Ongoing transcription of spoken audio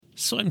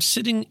So I'm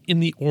sitting in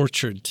the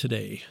orchard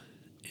today,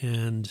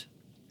 and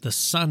the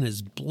sun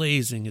is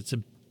blazing. It's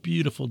a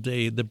beautiful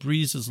day. The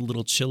breeze is a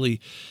little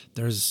chilly.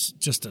 There's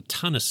just a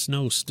ton of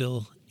snow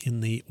still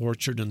in the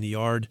orchard and the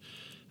yard.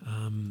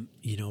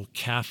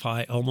 Calf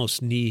high,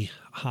 almost knee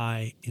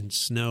high in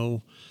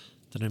snow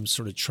that I'm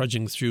sort of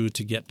trudging through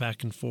to get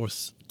back and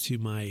forth to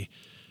my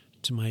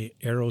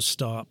arrow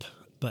stop.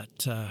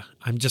 But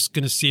I'm just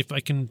going to see if I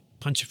can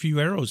punch a few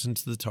arrows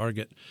into the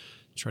target,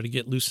 try to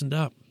get loosened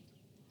up.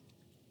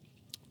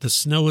 The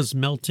snow is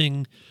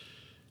melting.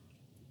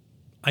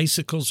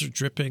 Icicles are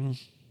dripping.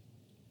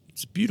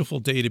 It's a beautiful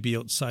day to be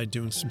outside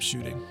doing some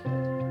shooting.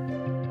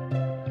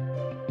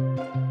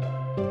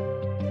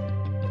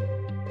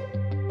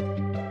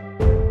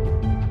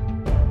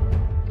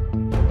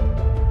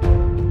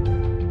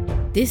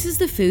 This is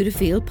the Food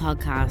Afield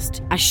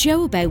podcast, a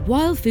show about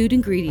wild food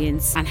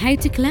ingredients and how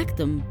to collect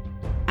them.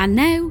 And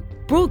now,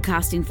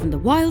 broadcasting from the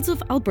wilds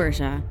of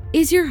Alberta,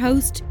 is your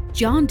host,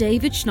 John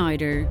David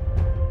Schneider.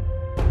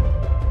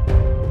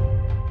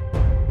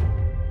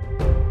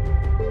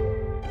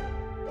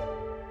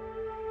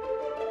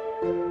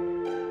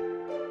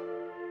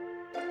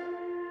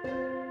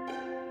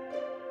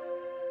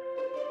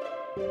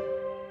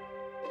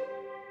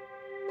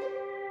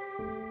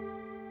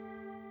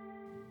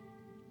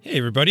 Hey,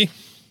 everybody.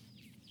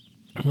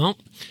 Well,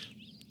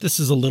 this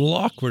is a little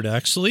awkward,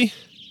 actually.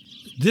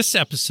 This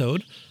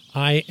episode,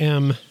 I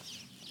am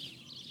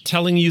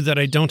telling you that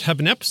I don't have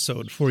an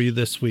episode for you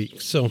this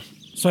week. So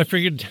I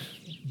figured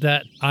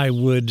that I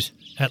would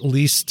at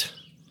least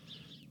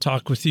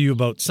talk with you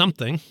about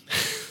something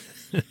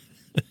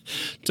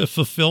to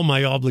fulfill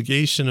my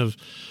obligation of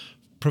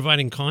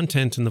providing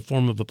content in the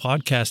form of a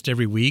podcast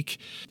every week.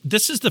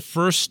 This is the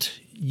first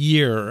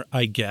year,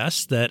 I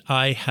guess, that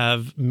I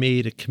have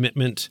made a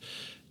commitment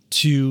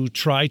to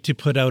try to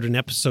put out an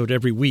episode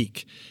every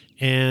week.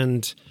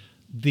 And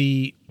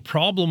the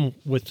problem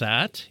with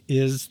that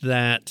is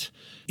that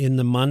in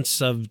the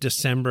months of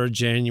December,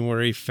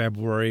 January,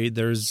 February,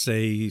 there's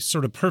a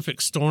sort of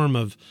perfect storm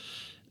of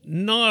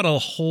not a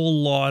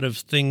whole lot of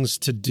things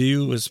to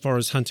do as far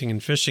as hunting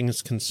and fishing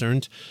is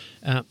concerned.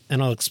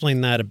 And I'll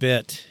explain that a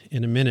bit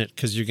in a minute,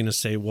 because you're going to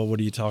say, well, what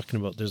are you talking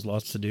about? There's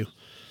lots to do.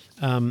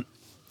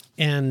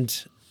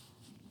 And,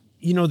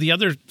 the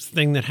other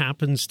thing that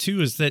happens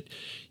too is that,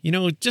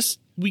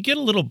 we get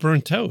a little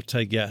burnt out,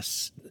 I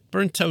guess.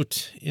 Burnt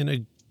out in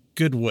a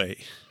good way,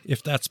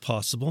 if that's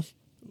possible.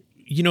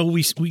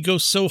 We go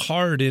so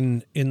hard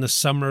in the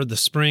summer, the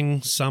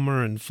spring,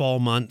 summer, and fall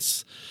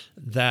months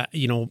that,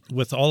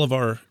 with all of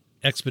our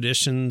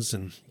expeditions,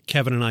 and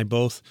Kevin and I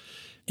both.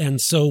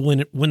 And so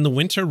when the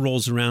winter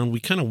rolls around, we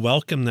kind of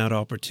welcome that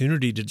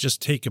opportunity to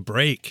just take a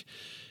break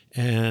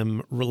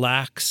and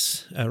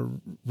relax,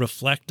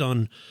 reflect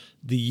on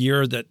the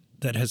year that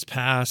has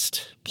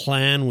passed,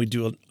 plan. We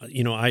do,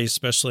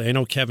 I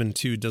know Kevin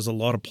too does a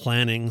lot of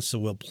planning. So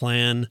we'll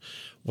plan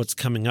what's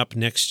coming up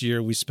next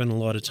year. We spend a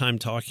lot of time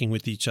talking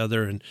with each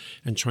other and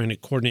trying to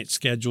coordinate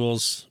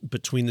schedules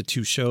between the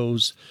two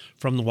shows,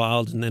 From the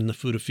Wild and then the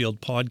Food Afield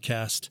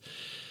podcast.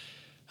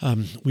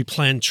 We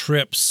plan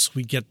trips.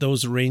 We get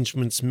those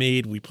arrangements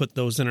made. We put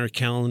those in our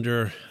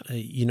calendar.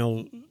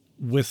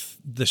 With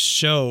the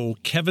show,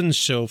 Kevin's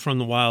show, From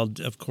the Wild,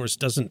 of course,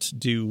 doesn't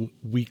do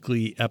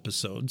weekly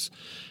episodes.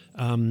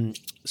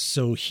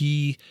 So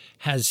he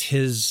has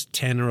his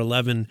 10 or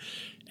 11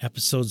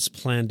 episodes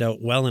planned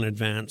out well in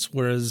advance,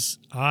 whereas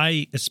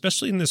I,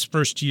 especially in this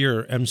first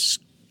year,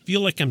 feel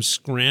like I'm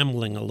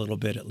scrambling a little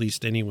bit, at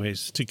least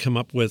anyways, to come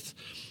up with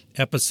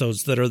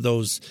episodes that are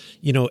those,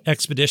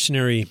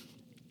 expeditionary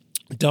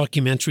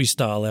documentary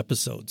style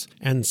episodes.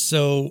 And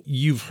so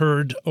you've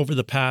heard over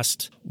the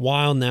past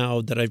while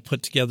now that I've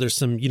put together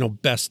some,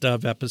 best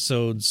of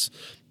episodes,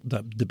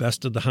 the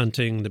best of the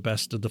hunting, the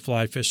best of the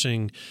fly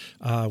fishing.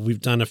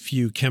 We've done a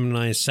few, Kevin and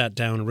I sat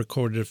down and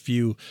recorded a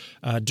few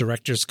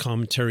director's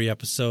commentary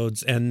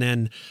episodes. And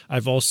then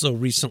I've also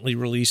recently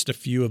released a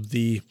few of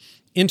the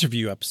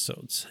interview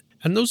episodes.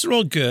 And those are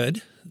all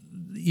good.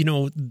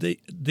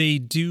 They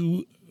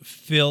do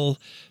fill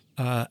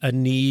a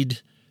need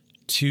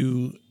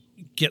to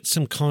get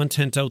some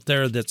content out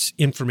there that's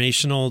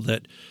informational,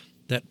 that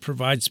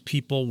provides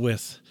people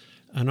with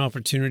an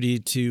opportunity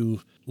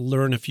to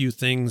learn a few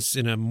things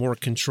in a more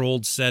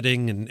controlled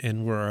setting,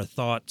 and where our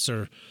thoughts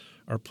are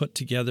put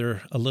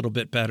together a little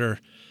bit better.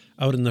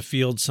 Out in the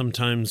field,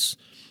 sometimes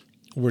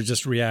we're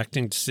just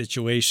reacting to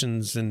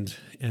situations, and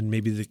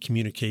maybe the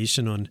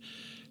communication on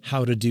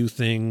how to do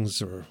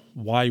things or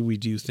why we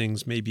do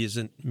things maybe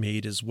isn't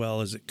made as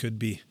well as it could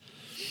be.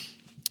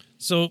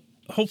 So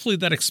hopefully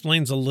that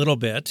explains a little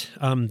bit.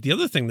 The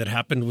other thing that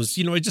happened was,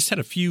 I just had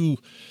a few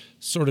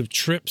sort of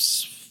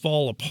trips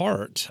fall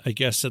apart, I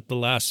guess, at the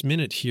last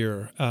minute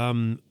here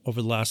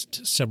over the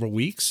last several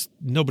weeks.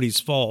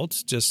 Nobody's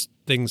fault, just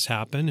things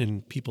happen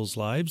in people's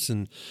lives.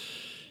 And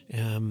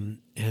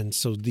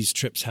so these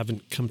trips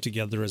haven't come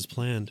together as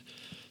planned.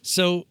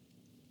 So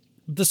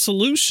the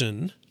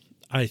solution,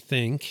 I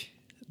think,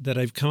 that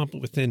I've come up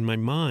with in my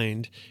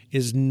mind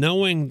is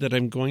knowing that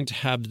I'm going to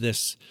have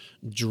this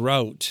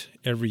drought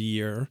every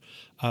year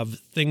of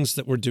things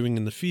that we're doing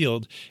in the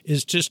field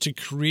is just to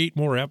create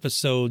more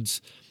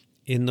episodes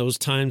in those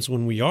times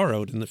when we are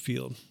out in the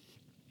field.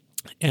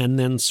 And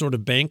then sort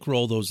of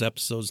bankroll those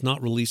episodes,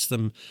 not release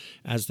them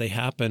as they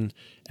happen,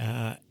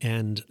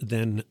 and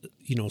then,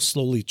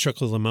 slowly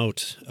trickle them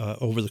out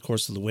over the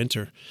course of the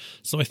winter.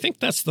 So I think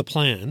that's the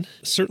plan.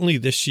 Certainly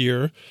this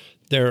year,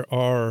 there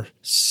are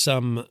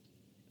some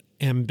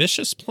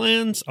ambitious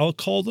plans, I'll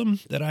call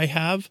them, that I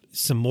have.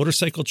 Some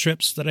motorcycle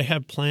trips that I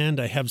have planned.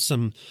 I have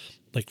some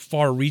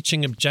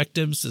far-reaching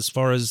objectives as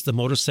far as the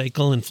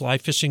motorcycle and fly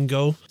fishing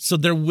go. So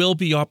there will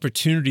be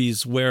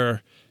opportunities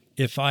where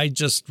if I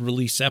just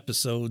release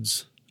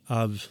episodes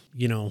of,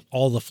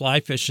 all the fly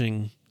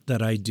fishing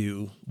that I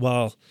do,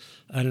 well,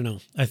 I don't know.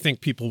 I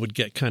think people would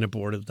get kind of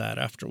bored of that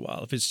after a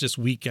while. If it's just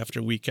week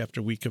after week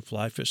after week of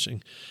fly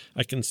fishing,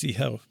 I can see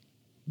how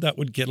that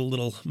would get a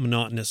little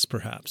monotonous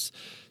perhaps.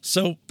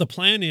 So the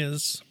plan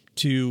is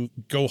to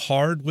go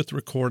hard with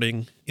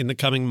recording in the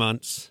coming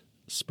months,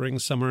 spring,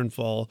 summer, and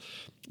fall,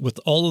 with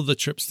all of the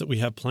trips that we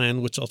have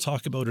planned, which I'll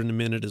talk about in a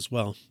minute as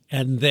well.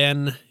 And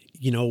then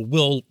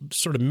we'll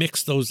sort of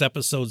mix those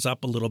episodes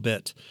up a little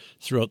bit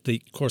throughout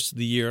the course of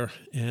the year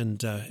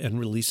and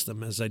release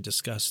them as I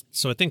discussed.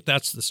 So I think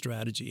that's the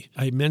strategy.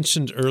 I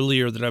mentioned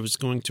earlier that I was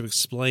going to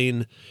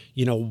explain,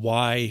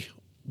 why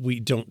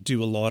we don't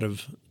do a lot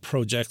of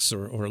projects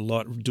or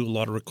do a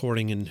lot of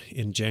recording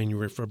in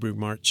January, February,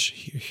 March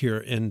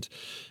here. And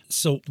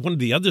so one of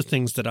the other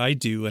things that I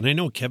do, and I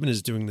know Kevin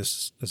is doing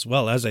this as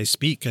well as I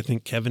speak, I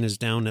think Kevin is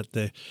down at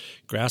the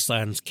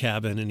Grasslands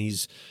cabin and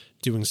he's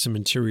doing some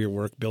interior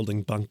work,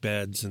 building bunk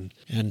beds and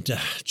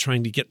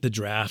trying to get the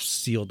drafts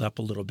sealed up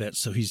a little bit.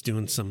 So he's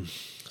doing some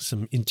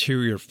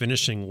interior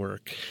finishing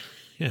work.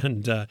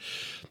 And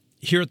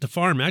here at the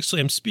farm,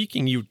 actually, I'm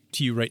speaking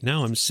to you right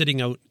now. I'm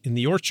sitting out in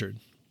the orchard.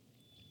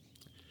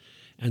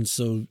 And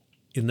so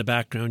in the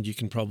background, you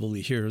can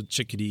probably hear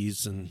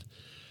chickadees and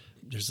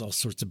there's all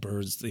sorts of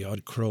birds, the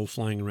odd crow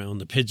flying around.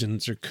 The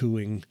pigeons are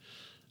cooing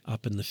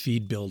up in the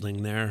feed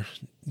building there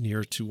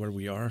near to where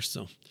we are.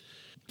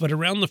 But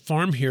around the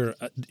farm here,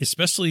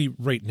 especially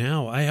right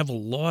now, I have a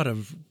lot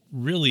of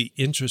really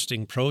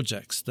interesting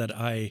projects that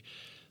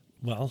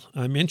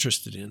I'm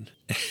interested in.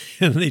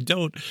 And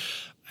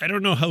I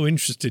don't know how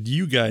interested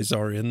you guys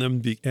are in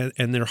them,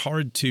 and they're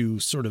hard to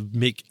sort of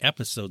make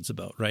episodes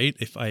about, right?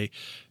 I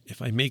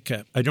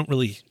don't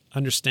really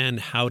understand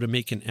how to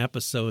make an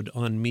episode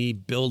on me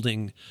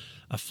building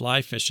a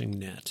fly fishing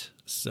net.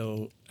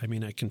 So,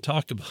 I can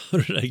talk about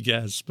it, I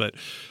guess, but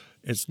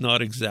it's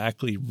not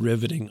exactly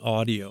riveting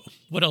audio.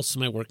 What else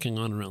am I working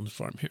on around the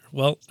farm here?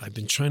 Well, I've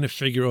been trying to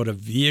figure out a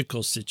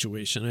vehicle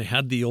situation. I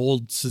had the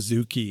old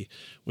Suzuki,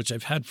 which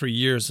I've had for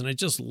years, and I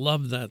just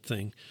love that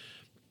thing.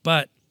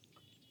 But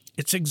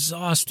it's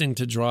exhausting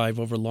to drive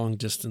over long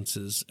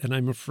distances, and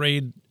I'm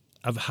afraid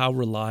of how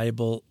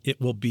reliable it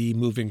will be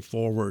moving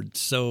forward.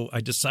 So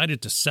I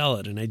decided to sell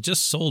it, and I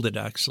just sold it,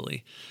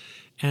 actually.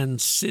 And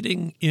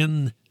sitting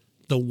in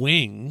the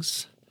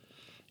wings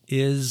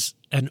is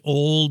an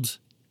old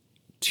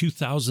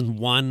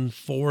 2001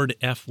 Ford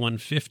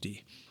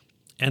F-150.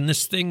 And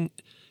this thing,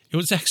 it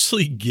was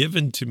actually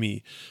given to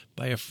me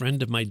by a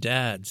friend of my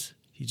dad's.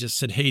 He just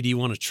said, "Hey, do you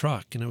want a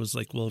truck?" And I was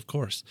like, "Well, of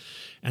course."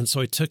 And so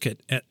I took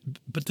it.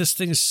 But this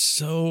thing is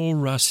so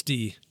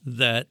rusty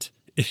that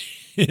it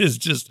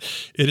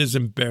is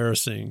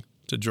embarrassing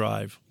to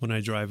drive when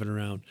I drive it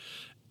around.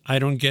 I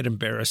don't get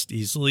embarrassed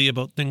easily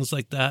about things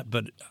like that,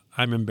 but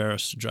I'm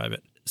embarrassed to drive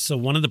it. So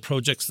one of the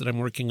projects that I'm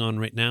working on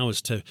right now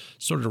is to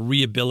sort of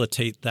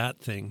rehabilitate that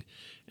thing.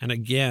 And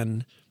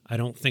again, I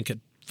don't think it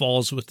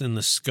falls within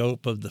the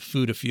scope of the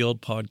Food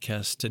Afield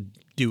podcast to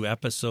do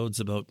episodes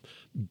about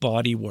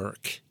body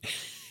work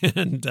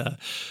and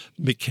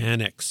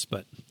mechanics.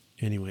 But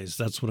anyways,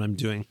 that's what I'm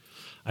doing.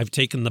 I've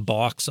taken the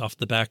box off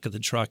the back of the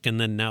truck,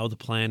 and then now the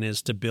plan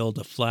is to build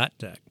a flat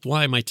deck.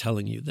 Why am I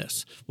telling you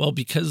this? Well,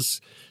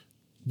 because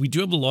we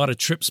do have a lot of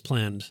trips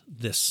planned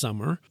this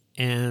summer,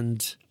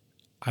 and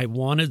I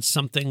wanted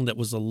something that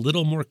was a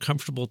little more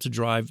comfortable to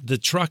drive. The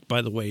truck,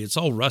 by the way, it's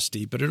all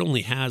rusty, but it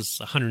only has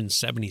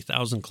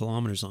 170,000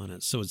 kilometers on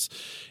it. So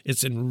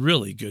it's in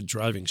really good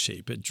driving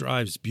shape. It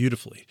drives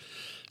beautifully.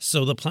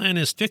 So the plan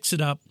is fix it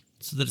up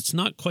so that it's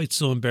not quite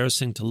so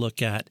embarrassing to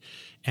look at.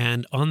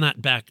 And on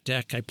that back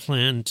deck, I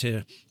plan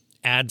to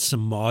add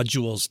some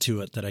modules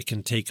to it that I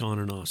can take on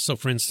and off. So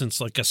for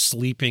instance, like a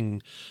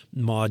sleeping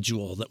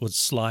module that would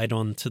slide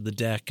onto the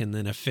deck and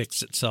then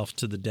affix itself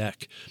to the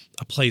deck.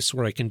 A place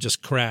where I can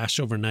just crash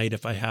overnight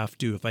if I have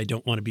to, if I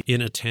don't want to be in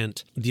a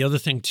tent. The other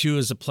thing too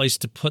is a place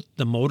to put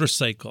the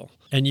motorcycle.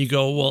 And you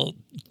go, well,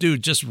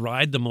 dude, just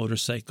ride the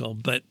motorcycle.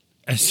 But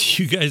as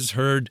you guys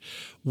heard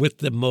with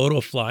the Moto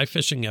Fly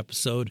Fishing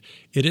episode,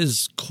 it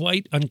is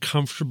quite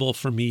uncomfortable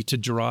for me to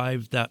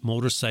drive that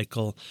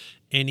motorcycle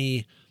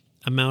any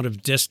amount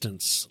of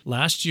distance.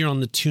 Last year on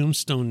the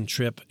Tombstone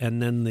trip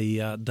and then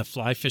the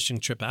fly fishing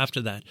trip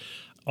after that,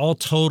 all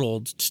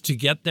totaled, to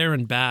get there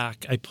and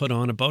back, I put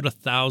on about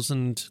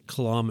 1,000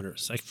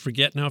 kilometers. I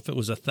forget now if it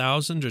was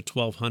 1,000 or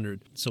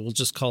 1,200. So we'll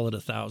just call it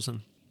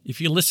 1,000. If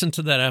you listen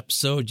to that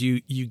episode,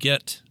 you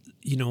get,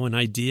 an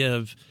idea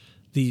of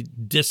the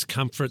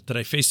discomfort that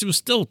I faced. It was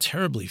still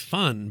terribly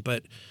fun,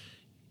 but,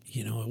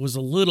 it was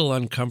a little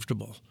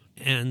uncomfortable.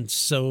 And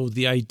so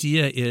the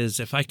idea is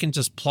if I can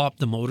just plop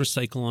the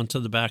motorcycle onto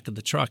the back of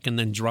the truck and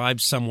then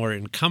drive somewhere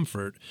in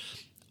comfort,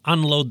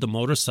 unload the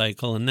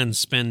motorcycle, and then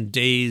spend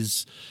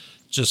days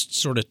just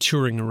sort of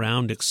touring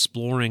around,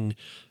 exploring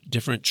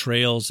different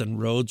trails and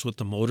roads with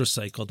the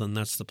motorcycle, then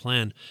that's the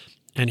plan.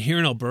 And here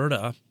in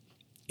Alberta,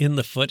 in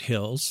the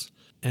foothills,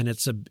 and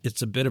it's a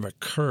bit of a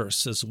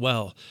curse as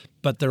well,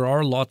 but there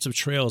are lots of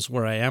trails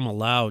where I am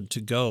allowed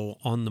to go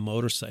on the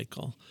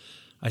motorcycle.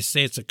 I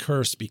say it's a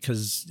curse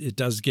because it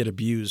does get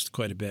abused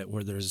quite a bit,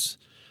 where there's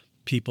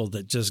people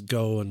that just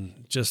go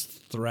and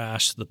just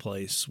thrash the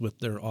place with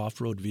their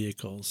off-road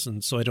vehicles.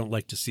 And so I don't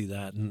like to see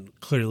that. And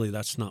clearly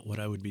that's not what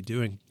I would be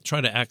doing.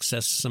 Try to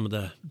access some of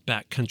the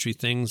backcountry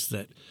things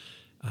that,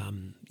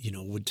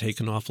 would take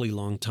an awfully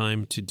long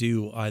time to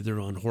do either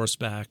on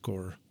horseback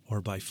or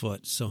by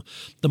foot. So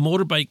the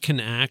motorbike can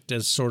act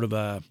as sort of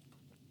a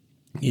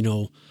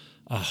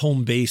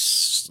home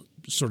base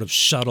sort of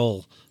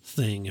shuttle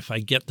thing. If I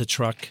get the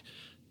truck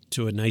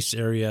to a nice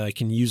area, I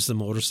can use the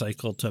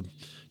motorcycle to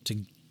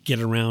get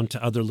around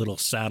to other little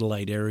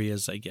satellite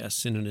areas, I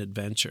guess, in an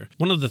adventure.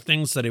 One of the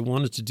things that I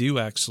wanted to do,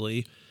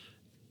 actually,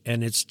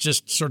 and it's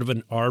just sort of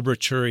an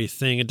arbitrary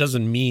thing, it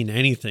doesn't mean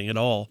anything at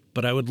all,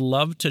 but I would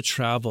love to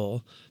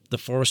travel the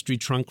Forestry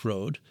Trunk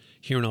Road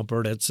here in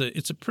Alberta.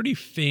 It's a pretty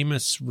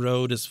famous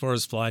road as far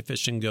as fly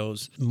fishing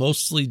goes.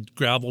 Mostly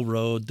gravel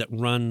road that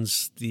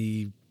runs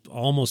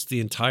almost the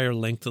entire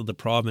length of the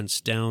province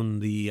down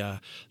the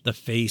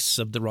face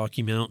of the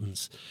Rocky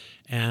Mountains.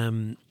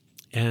 And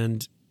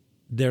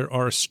there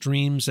are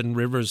streams and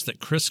rivers that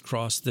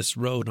crisscross this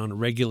road on a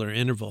regular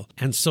interval.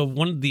 And so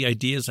one of the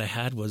ideas I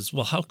had was,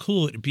 well, how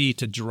cool would it be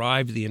to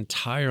drive the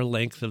entire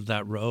length of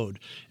that road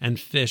and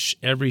fish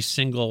every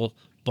single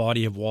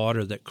body of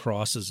water that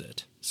crosses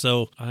it?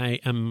 So I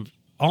am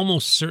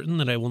almost certain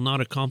that I will not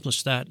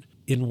accomplish that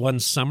in one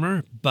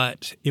summer,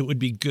 but it would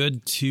be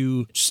good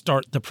to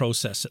start the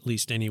process at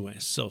least anyway.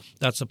 So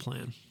that's a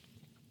plan.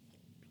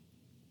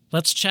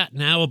 Let's chat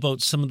now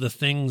about some of the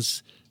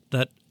things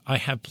that I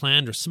have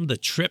planned, or some of the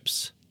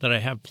trips that I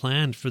have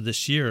planned for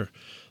this year.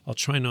 I'll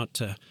try not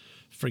to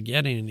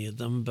forget any of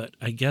them, but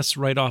I guess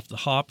right off the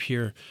hop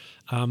here,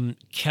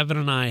 Kevin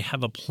and I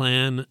have a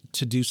plan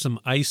to do some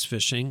ice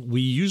fishing.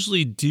 We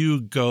usually do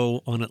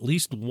go on at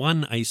least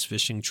one ice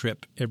fishing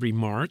trip every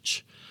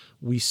March.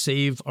 We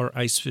save our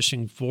ice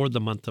fishing for the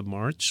month of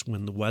March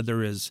when the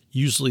weather is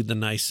usually the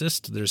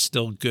nicest. There's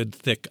still good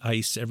thick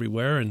ice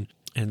everywhere,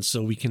 and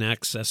so we can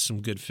access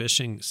some good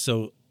fishing.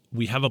 So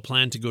we have a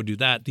plan to go do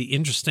that. The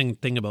interesting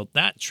thing about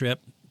that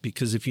trip,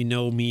 because if you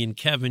know me and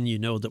Kevin, you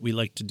know that we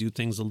like to do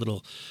things a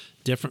little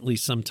differently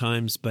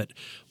sometimes, but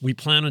we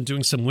plan on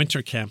doing some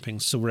winter camping.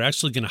 So we're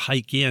actually going to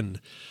hike in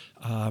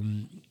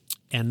and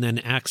then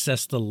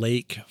access the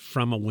lake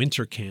from a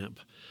winter camp.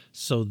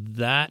 So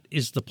that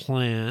is the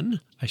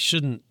plan. I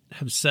shouldn't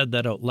have said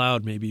that out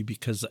loud maybe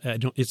because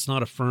it's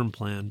not a firm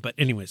plan. But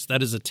anyways,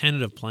 that is a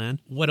tentative plan.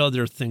 What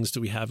other things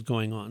do we have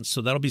going on?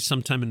 So that'll be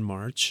sometime in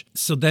March.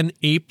 So then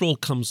April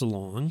comes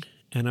along,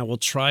 and I will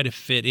try to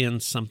fit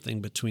in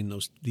something between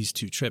these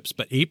two trips.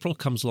 But April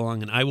comes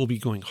along, and I will be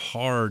going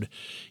hard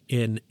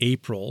in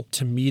April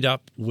to meet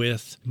up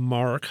with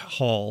Mark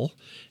Hall,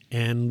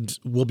 and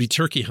we'll be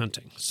turkey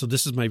hunting. So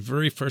this is my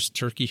very first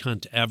turkey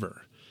hunt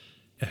ever.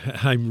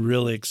 I'm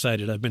really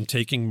excited. I've been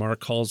taking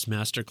Mark Hall's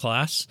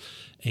masterclass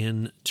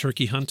in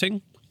turkey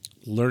hunting,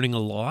 learning a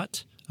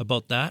lot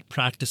about that,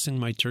 practicing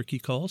my turkey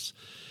calls.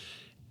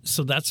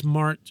 So that's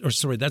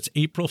that's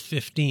April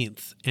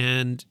 15th,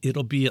 and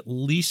it'll be at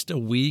least a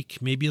week,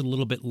 maybe a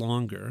little bit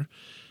longer.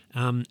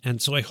 And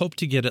so I hope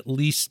to get at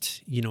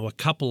least, a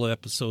couple of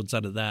episodes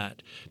out of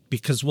that,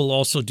 because we'll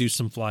also do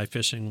some fly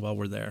fishing while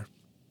we're there.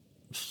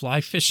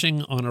 Fly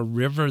fishing on a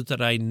river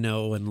that I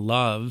know and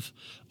love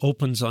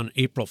opens on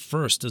April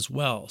 1st as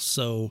well.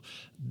 So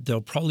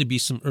there'll probably be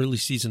some early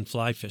season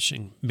fly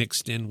fishing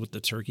mixed in with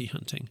the turkey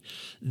hunting.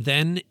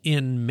 Then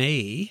in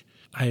May,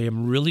 I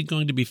am really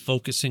going to be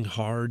focusing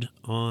hard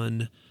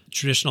on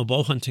traditional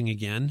bow hunting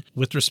again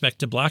with respect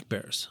to black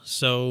bears.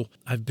 So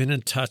I've been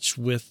in touch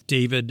with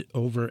David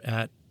over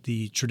at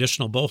the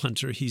Traditional Bow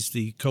Hunter. He's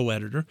the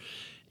co-editor.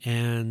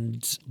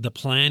 And the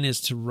plan is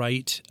to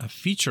write a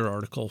feature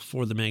article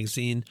for the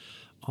magazine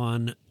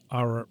on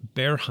our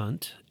bear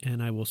hunt.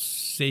 And I will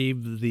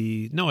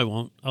I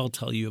won't. I'll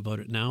tell you about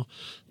it now.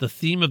 The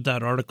theme of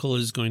that article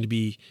is going to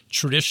be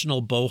traditional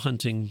bow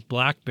hunting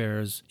black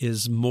bears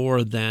is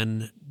more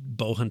than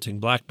bow hunting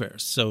black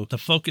bears. So the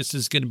focus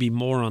is going to be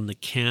more on the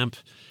camp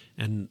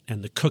and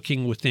the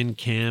cooking within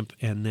camp,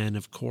 and then,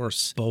 of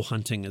course, bow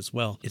hunting as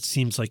well. It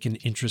seems like an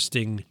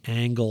interesting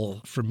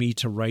angle for me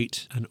to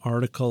write an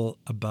article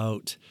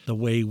about the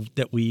way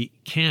that we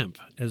camp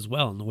as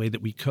well, and the way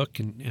that we cook,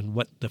 and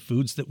what the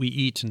foods that we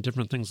eat and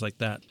different things like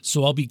that.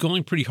 So I'll be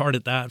going pretty hard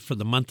at that for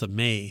the month of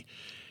May.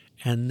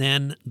 And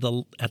then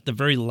at the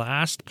very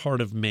last part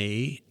of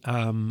May,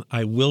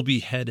 I will be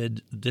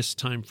headed this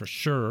time for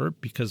sure,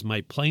 because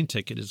my plane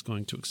ticket is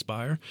going to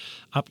expire,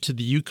 up to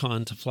the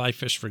Yukon to fly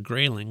fish for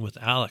grayling with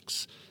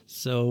Alex.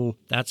 So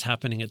that's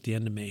happening at the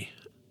end of May.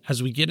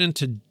 As we get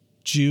into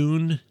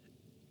June,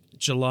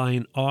 July,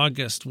 and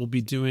August, we'll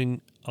be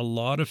doing a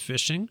lot of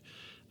fishing.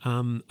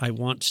 I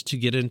want to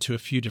get into a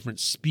few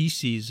different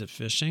species of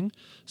fishing,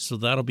 so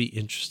that'll be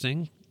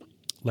interesting.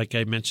 Like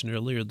I mentioned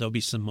earlier, there'll be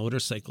some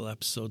motorcycle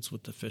episodes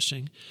with the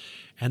fishing.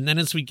 And then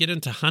as we get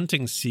into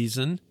hunting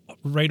season,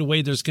 right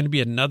away, there's going to be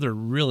another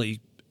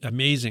really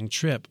amazing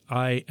trip.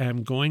 I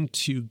am going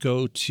to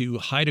go to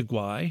Haida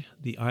Gwaii,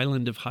 the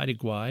island of Haida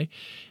Gwaii,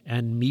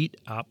 and meet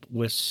up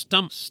with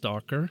stump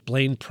stalker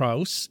Blaine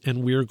Prowse.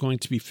 And we're going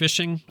to be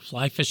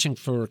fly fishing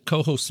for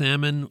coho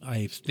salmon.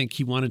 I think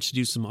he wanted to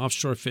do some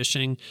offshore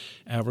fishing.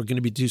 We're going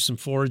to be doing some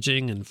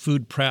foraging and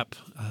food prep.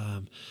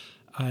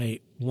 I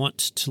want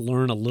to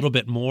learn a little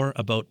bit more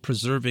about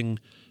preserving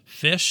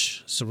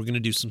fish. So we're going to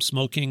do some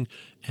smoking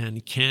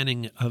and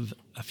canning of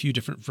a few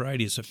different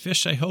varieties of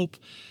fish, I hope.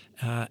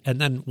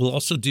 And then we'll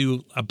also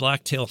do a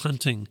blacktail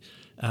hunting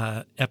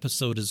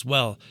episode as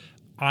well.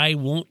 I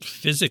won't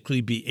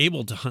physically be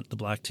able to hunt the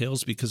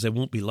blacktails because I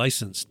won't be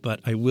licensed, but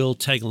I will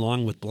tag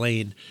along with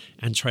Blaine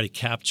and try to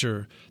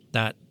capture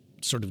that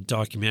sort of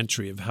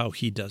documentary of how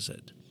he does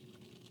it.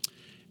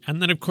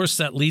 And then, of course,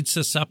 that leads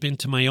us up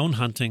into my own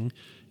hunting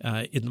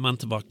in the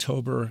month of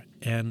October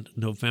and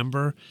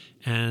November,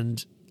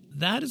 and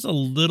that is a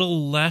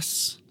little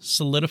less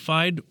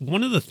solidified.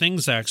 One of the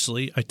things,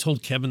 actually, I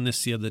told Kevin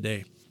this the other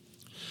day,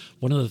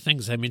 one of the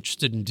things I'm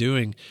interested in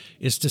doing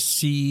is to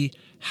see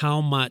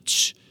how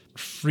much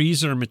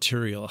freezer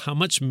material, how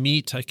much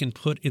meat I can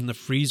put in the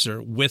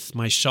freezer with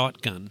my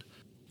shotgun.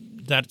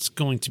 That's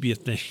going to be a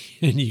thing.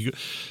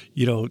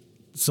 And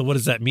so what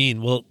does that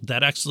mean? Well,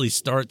 that actually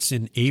starts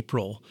in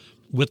April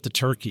with the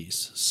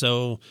turkeys.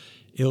 So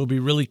it'll be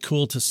really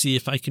cool to see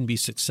if I can be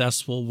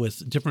successful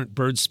with different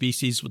bird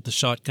species with the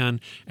shotgun.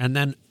 And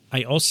then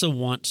I also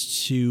want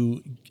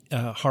to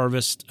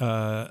harvest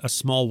a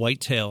small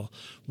whitetail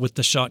with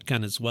the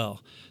shotgun as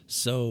well.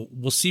 So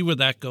we'll see where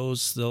that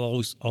goes. There'll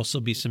always also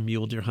be some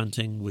mule deer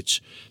hunting,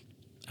 which,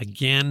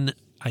 again,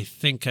 I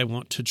think I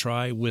want to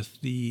try with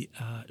the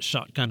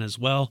shotgun as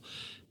well.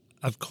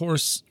 Of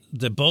course,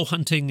 the bow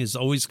hunting is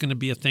always going to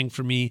be a thing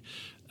for me.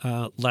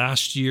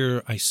 Last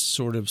year, I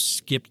sort of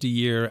skipped a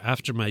year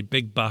after my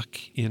big buck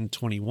in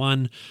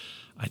 21.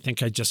 I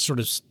think I just sort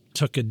of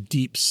took a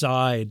deep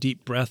sigh, a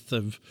deep breath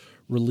of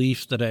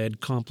relief that I had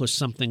accomplished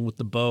something with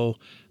the bow.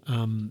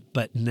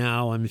 But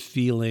now I'm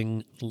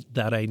feeling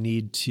that I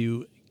need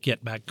to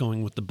get back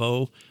going with the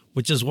bow,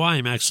 which is why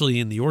I'm actually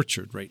in the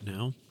orchard right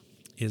now,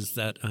 is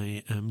that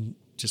I am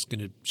just going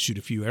to shoot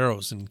a few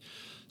arrows and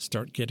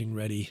start getting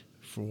ready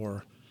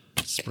for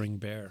spring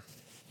bear.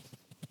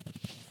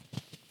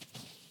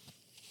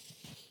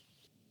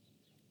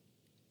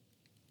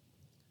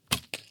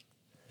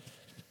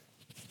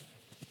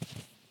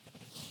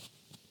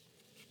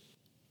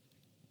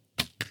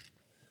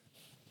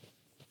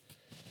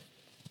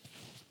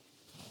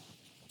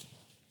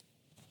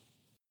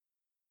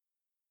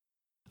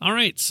 All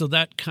right, so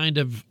that kind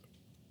of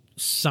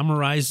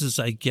summarizes,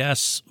 I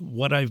guess,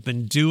 what I've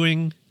been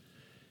doing.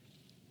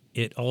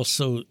 It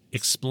also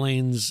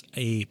explains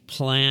a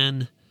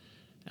plan,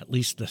 at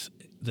least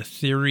the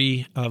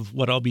theory of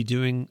what I'll be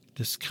doing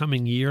this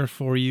coming year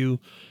for you.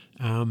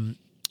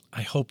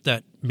 I hope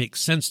that makes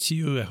sense to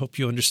you. I hope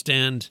you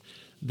understand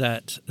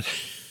that,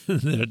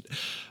 that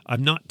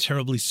I'm not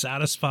terribly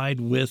satisfied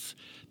with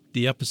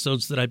the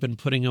episodes that I've been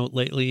putting out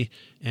lately,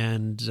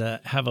 and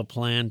have a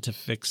plan to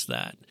fix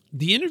that.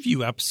 The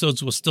interview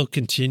episodes will still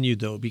continue,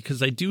 though,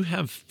 because I do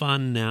have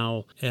fun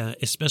now,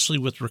 especially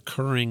with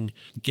recurring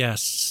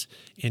guests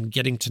and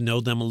getting to know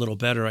them a little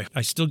better.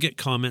 I still get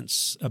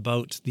comments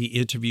about the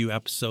interview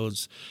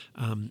episodes,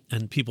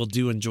 and people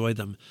do enjoy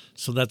them,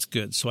 so that's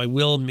good. So I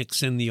will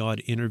mix in the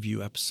odd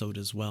interview episode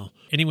as well.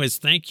 Anyways,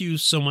 thank you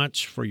so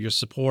much for your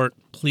support.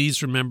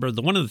 Please remember,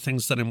 one of the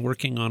things that I'm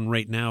working on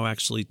right now,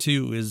 actually,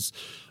 too, is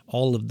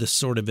all of this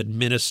sort of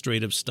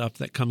administrative stuff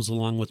that comes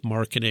along with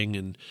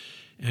marketing.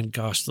 And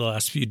gosh, the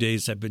last few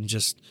days I've been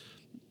just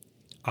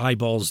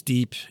eyeballs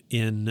deep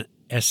in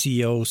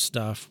SEO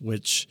stuff,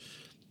 which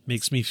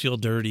makes me feel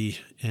dirty,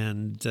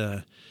 and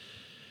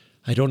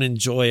I don't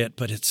enjoy it,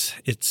 but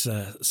it's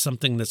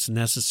something that's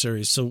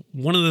necessary. So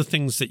one of the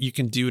things that you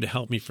can do to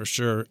help me for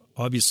sure,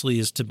 obviously,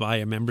 is to buy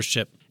a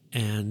membership.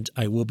 And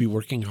I will be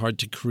working hard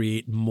to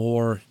create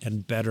more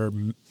and better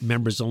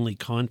members-only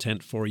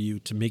content for you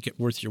to make it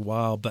worth your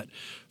while. But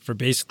for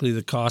basically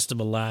the cost of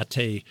a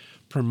latte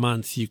per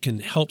month, you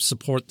can help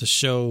support the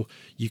show.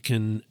 You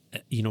can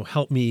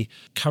help me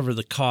cover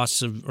the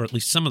costs of, or at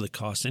least some of the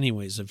costs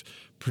anyways, of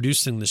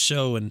producing the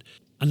show. And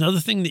another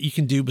thing that you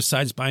can do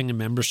besides buying a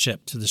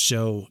membership to the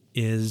show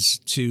is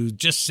to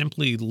just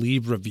simply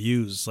leave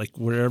reviews, like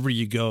wherever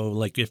you go,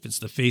 like if it's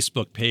the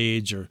Facebook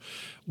page or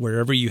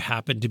wherever you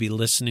happen to be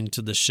listening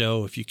to the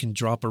show. If you can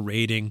drop a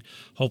rating,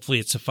 hopefully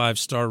it's a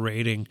 5-star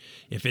rating.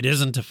 If it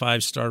isn't a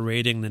 5-star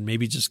rating, then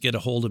maybe just get a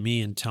hold of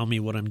me and tell me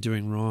what I'm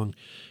doing wrong,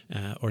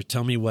 or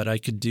tell me what I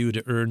could do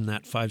to earn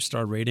that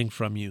 5-star rating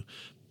from you.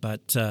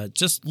 But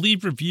just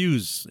leave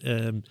reviews.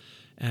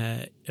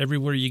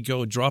 Everywhere you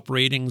go, drop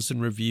ratings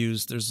and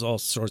reviews. There's all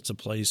sorts of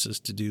places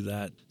to do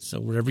that. So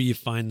wherever you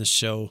find the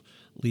show,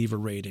 leave a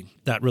rating.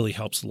 That really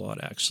helps a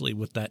lot, actually,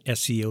 with that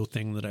SEO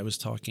thing that I was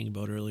talking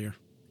about earlier.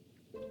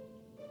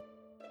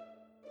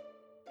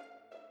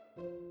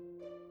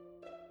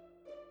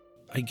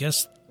 I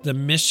guess the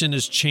mission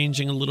is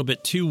changing a little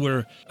bit too,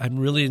 where I'm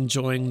really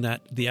enjoying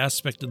the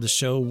aspect of the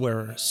show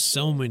where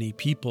so many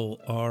people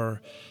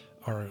are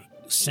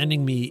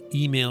sending me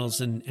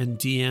emails and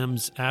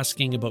DMs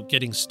asking about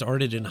getting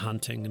started in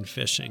hunting and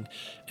fishing.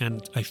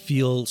 And I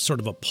feel sort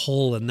of a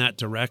pull in that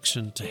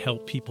direction to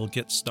help people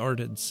get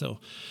started. So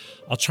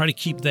I'll try to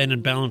keep that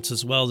in balance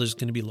as well. There's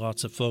going to be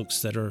lots of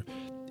folks that are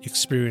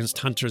experienced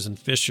hunters and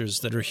fishers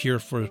that are here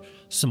for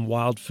some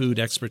wild food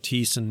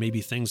expertise and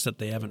maybe things that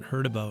they haven't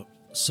heard about.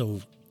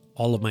 So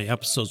all of my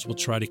episodes will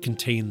try to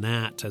contain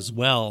that as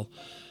well.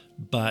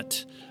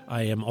 But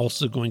I am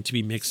also going to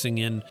be mixing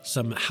in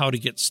some how to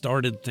get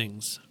started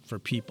things for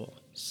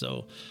people.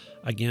 So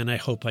again, I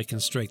hope I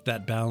can strike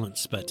that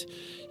balance. But,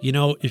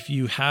 if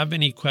you have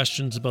any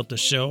questions about the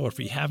show, or if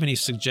you have any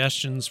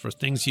suggestions for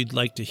things you'd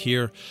like to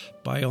hear,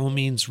 by all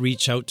means,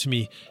 reach out to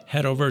me.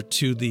 Head over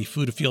to the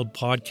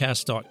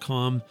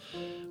foodafieldpodcast.com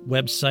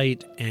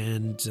website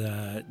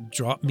and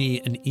drop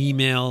me an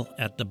email.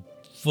 At the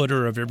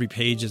footer of every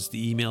page is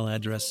the email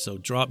address. So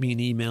drop me an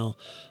email.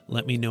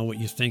 Let me know what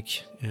you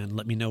think and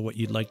let me know what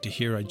you'd like to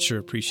hear. I'd sure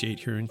appreciate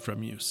hearing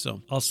from you.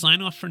 So I'll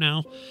sign off for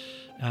now.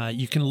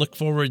 You can look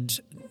forward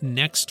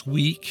next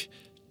week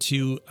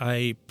to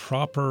a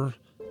proper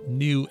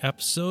new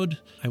episode.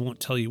 I won't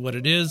tell you what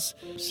it is,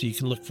 so you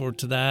can look forward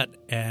to that.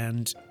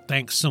 And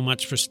thanks so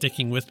much for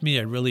sticking with me.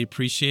 I really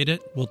appreciate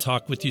it. We'll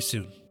talk with you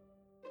soon.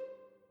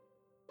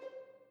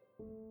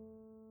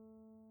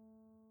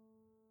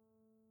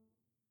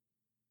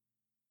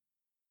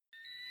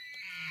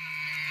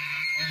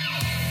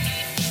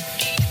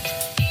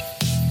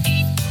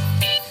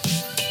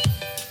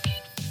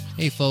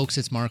 Hey folks,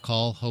 it's Mark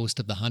Hall, host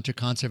of the Hunter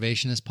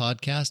Conservationist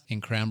podcast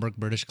in Cranbrook,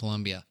 British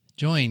Columbia.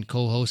 Join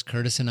co-host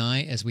Curtis and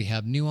I as we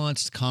have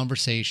nuanced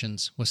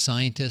conversations with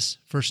scientists,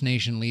 First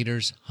Nation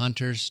leaders,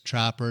 hunters,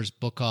 trappers,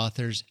 book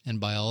authors, and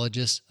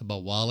biologists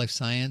about wildlife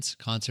science,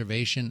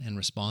 conservation, and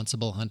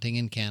responsible hunting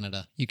in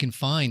Canada. You can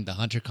find the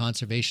Hunter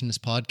Conservationist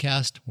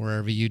podcast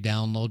wherever you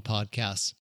download podcasts.